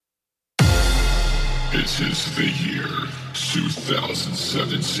It is the year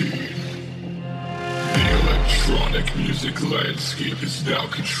 2017. The electronic music landscape is now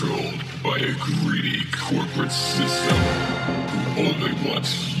controlled by a greedy corporate system who only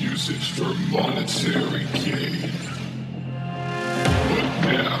wants to use it for monetary gain. But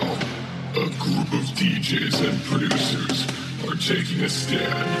now, a group of DJs and producers are taking a stand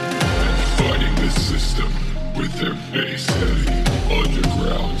and fighting the system with their bass-heavy,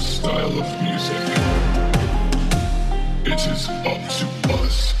 underground style of music. It is up to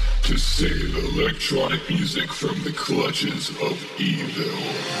us to save electronic music from the clutches of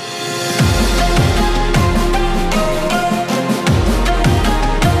evil.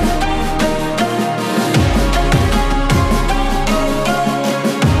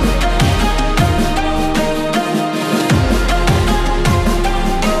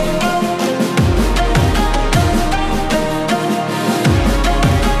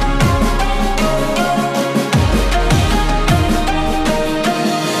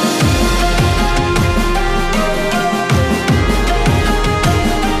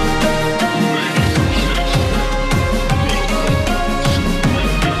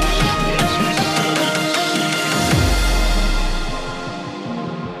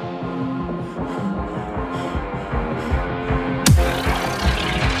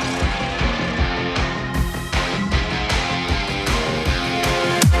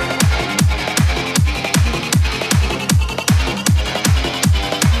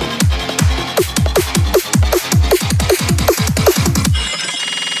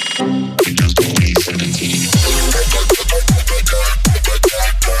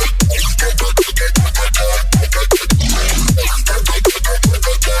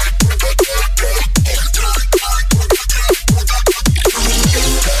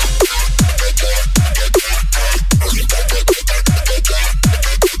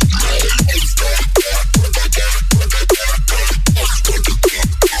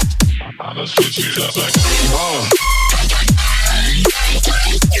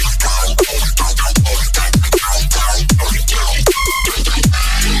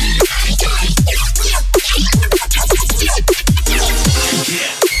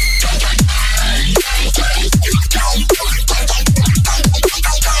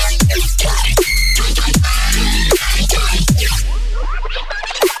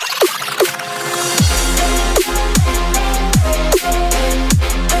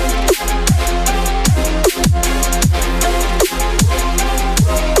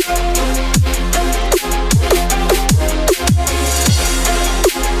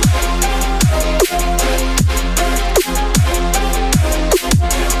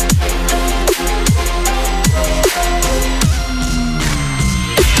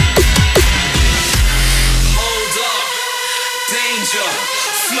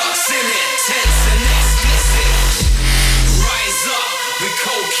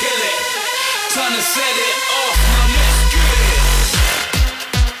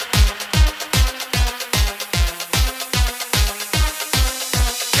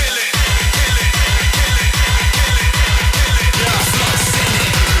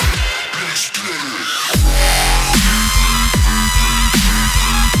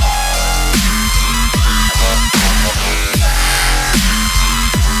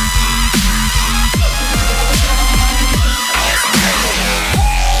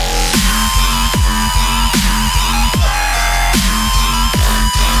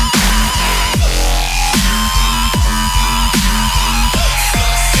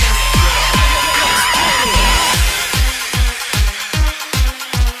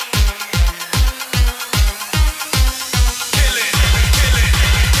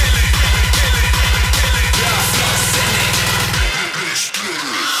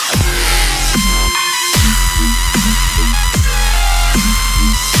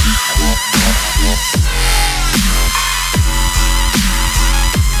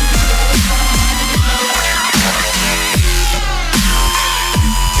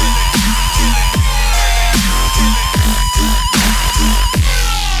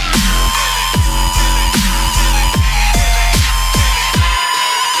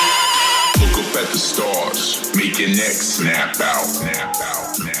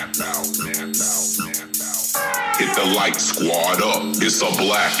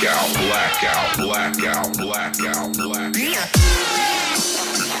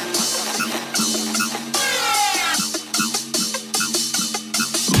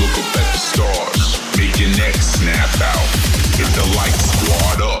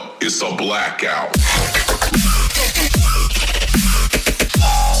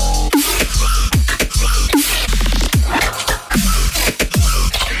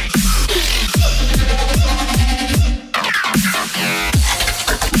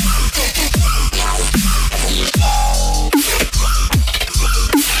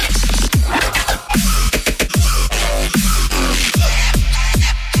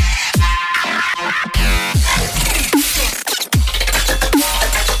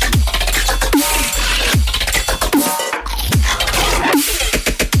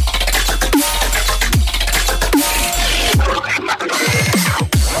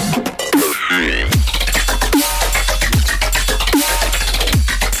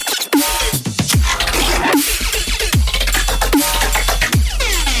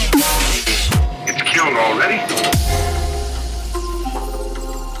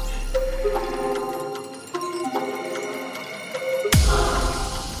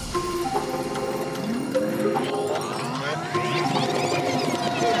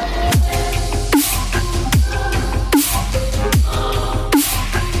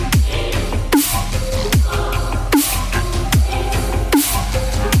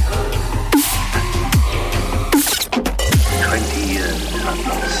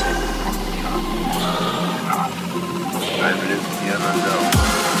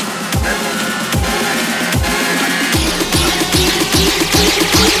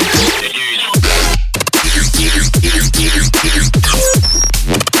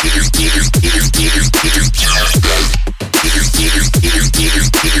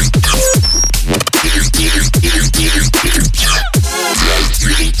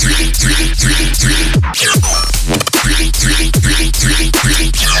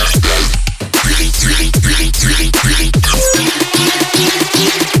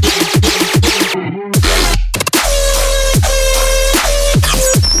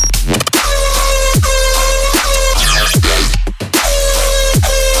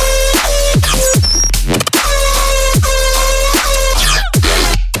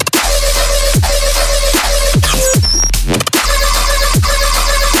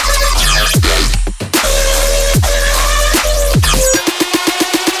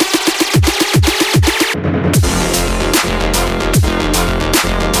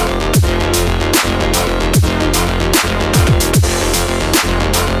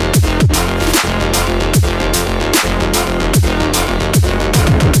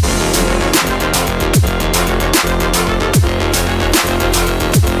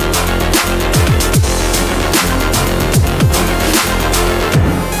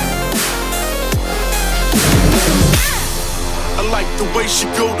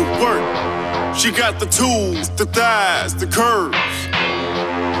 She got the tools, the thighs, the curves.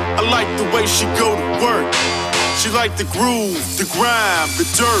 I like the way she go to work. She like the groove, the grime, the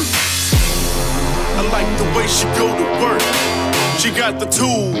dirt. I like the way she go to work. She got the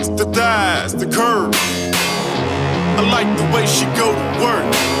tools, the thighs, the curves. I like the way she go to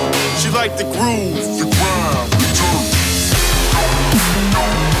work. She like the groove, the grime, the dirt.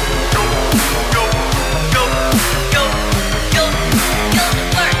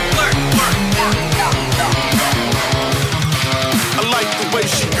 I like the way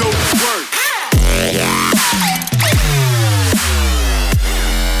she go to work.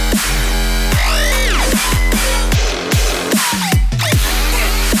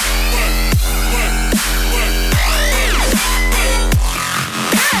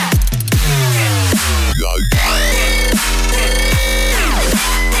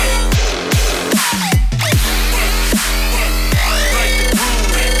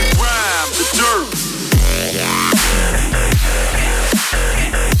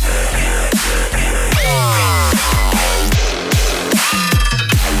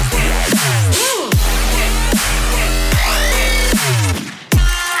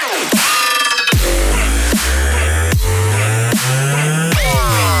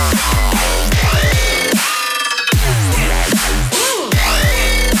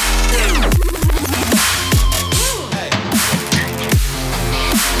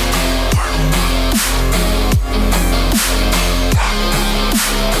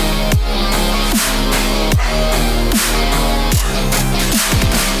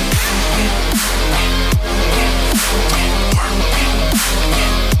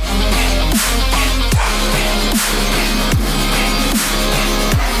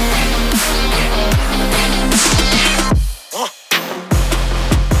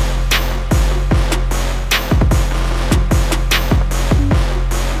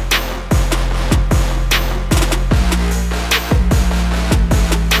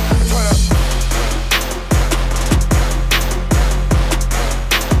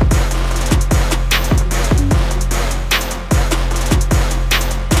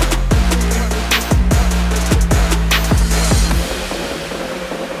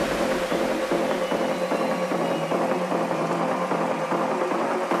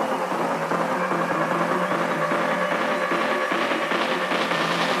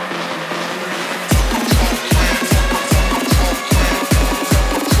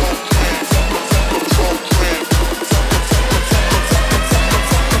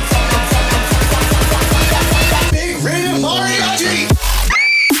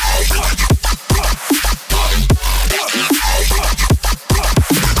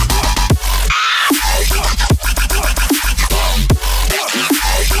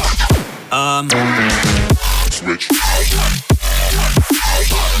 Switch.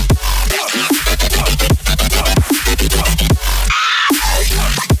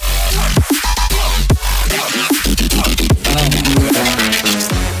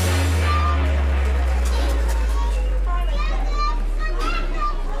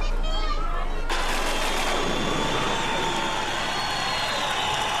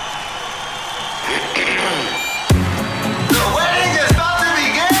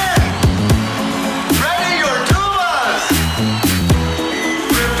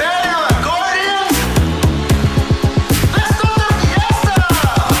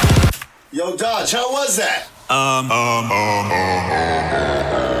 How was that?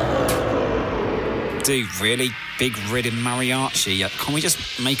 Dude, really? Big rhythm mariachi? Can't we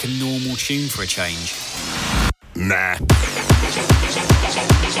just make a normal tune for a change? Nah.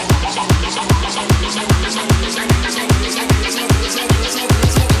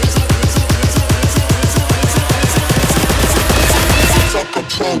 Sucker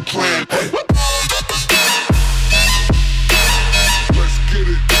program. Let's get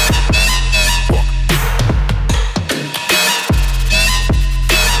it.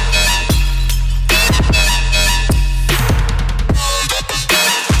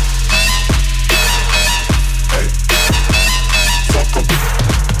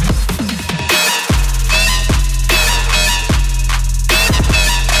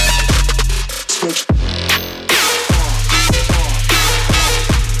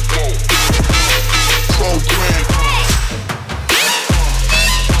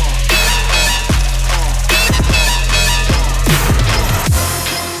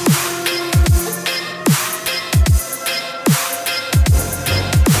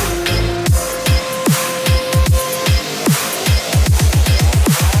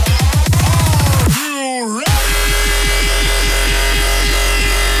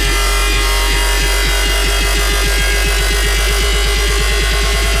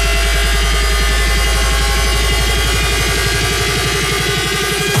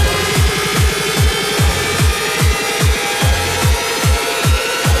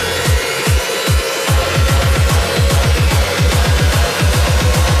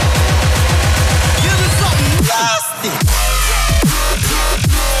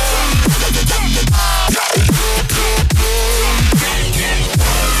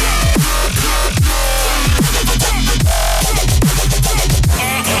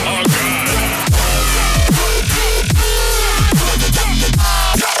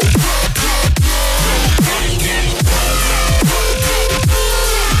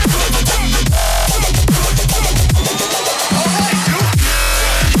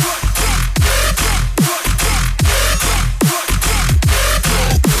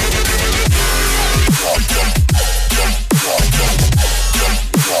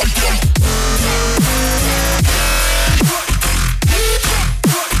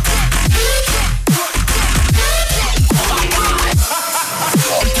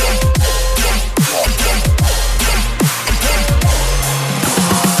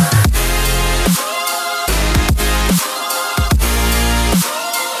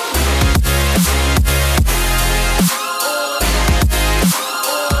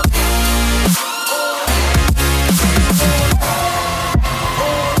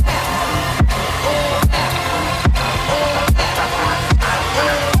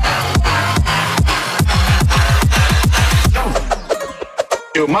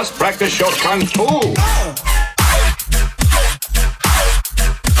 you must practice your kung fu.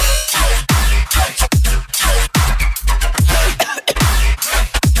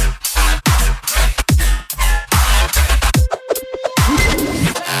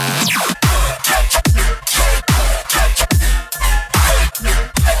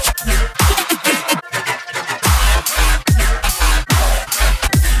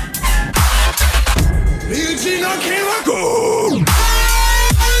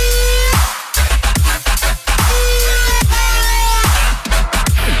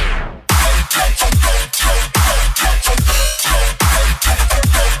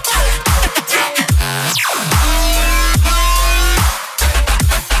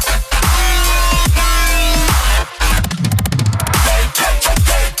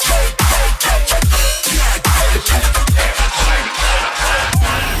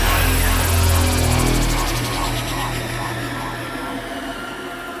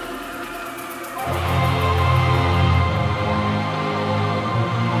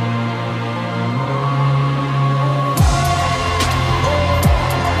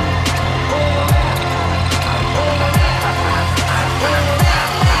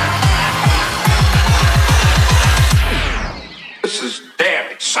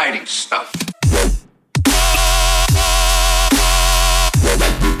 Exciting stuff.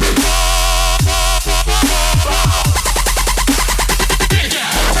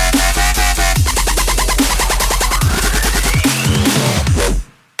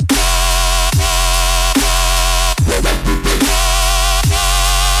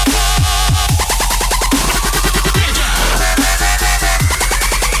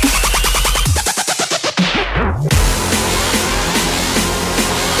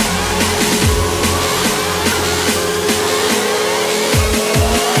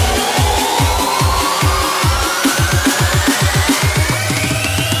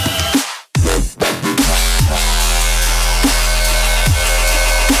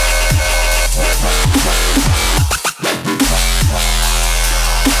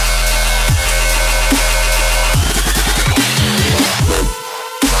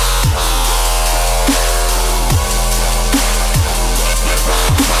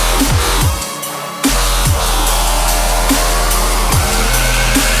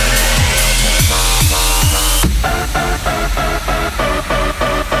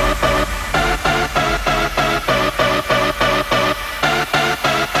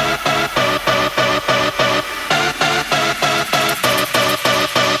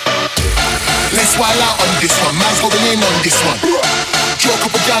 This one, man's going in on this one. Draw a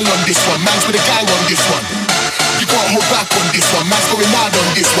couple gal on this one, man's with a gang on this one. You can't hold back on this one, man's going mad on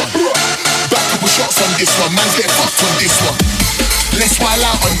this one. Back couple shots on this one, man's getting fucked on this one. Let's wild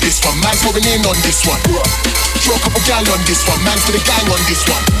out on this one, man's going in on this one. Draw a couple gal on this one, man's with a gang on this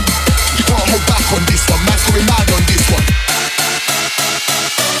one. You can't hold back on this one, man's going mad on this one.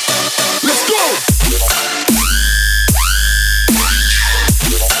 Let's go!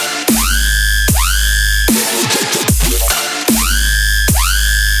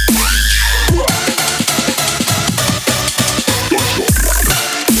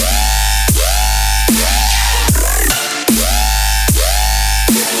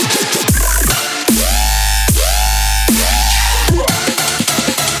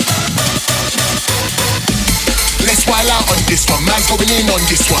 This one, man's going in on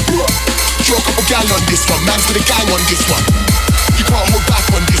this one. Draw a couple gal on this one, man's with a gang on this one. You can't hold back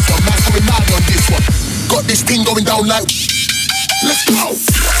on this one, man's going mad on this one. Got this thing going down like, let's go!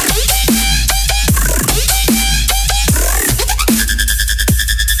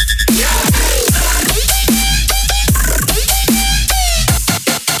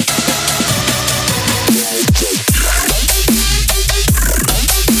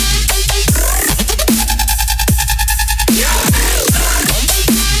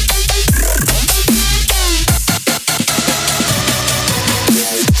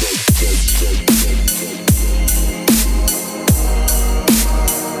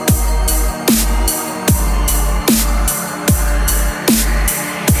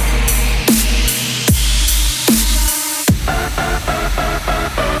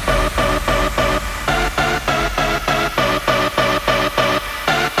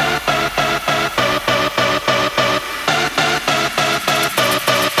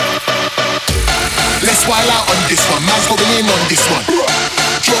 Wild out on this one, man's going in on this one.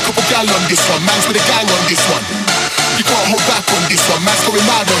 Draw a couple gal on this one, man's with a gang on this one. You can't hold back on this one, man's going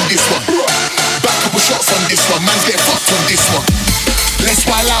mad on this one. Back couple shots on this one, man's getting fucked on this one. Let's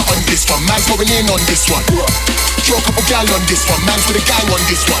wild out on this one, man's going in on this one. Draw a couple gal on this one, man's with a gang on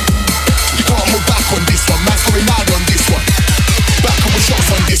this one. You can't hold back on this one, man's going mad on this one. Back couple shots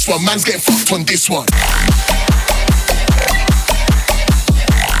on this one. Man's getting fucked on this one.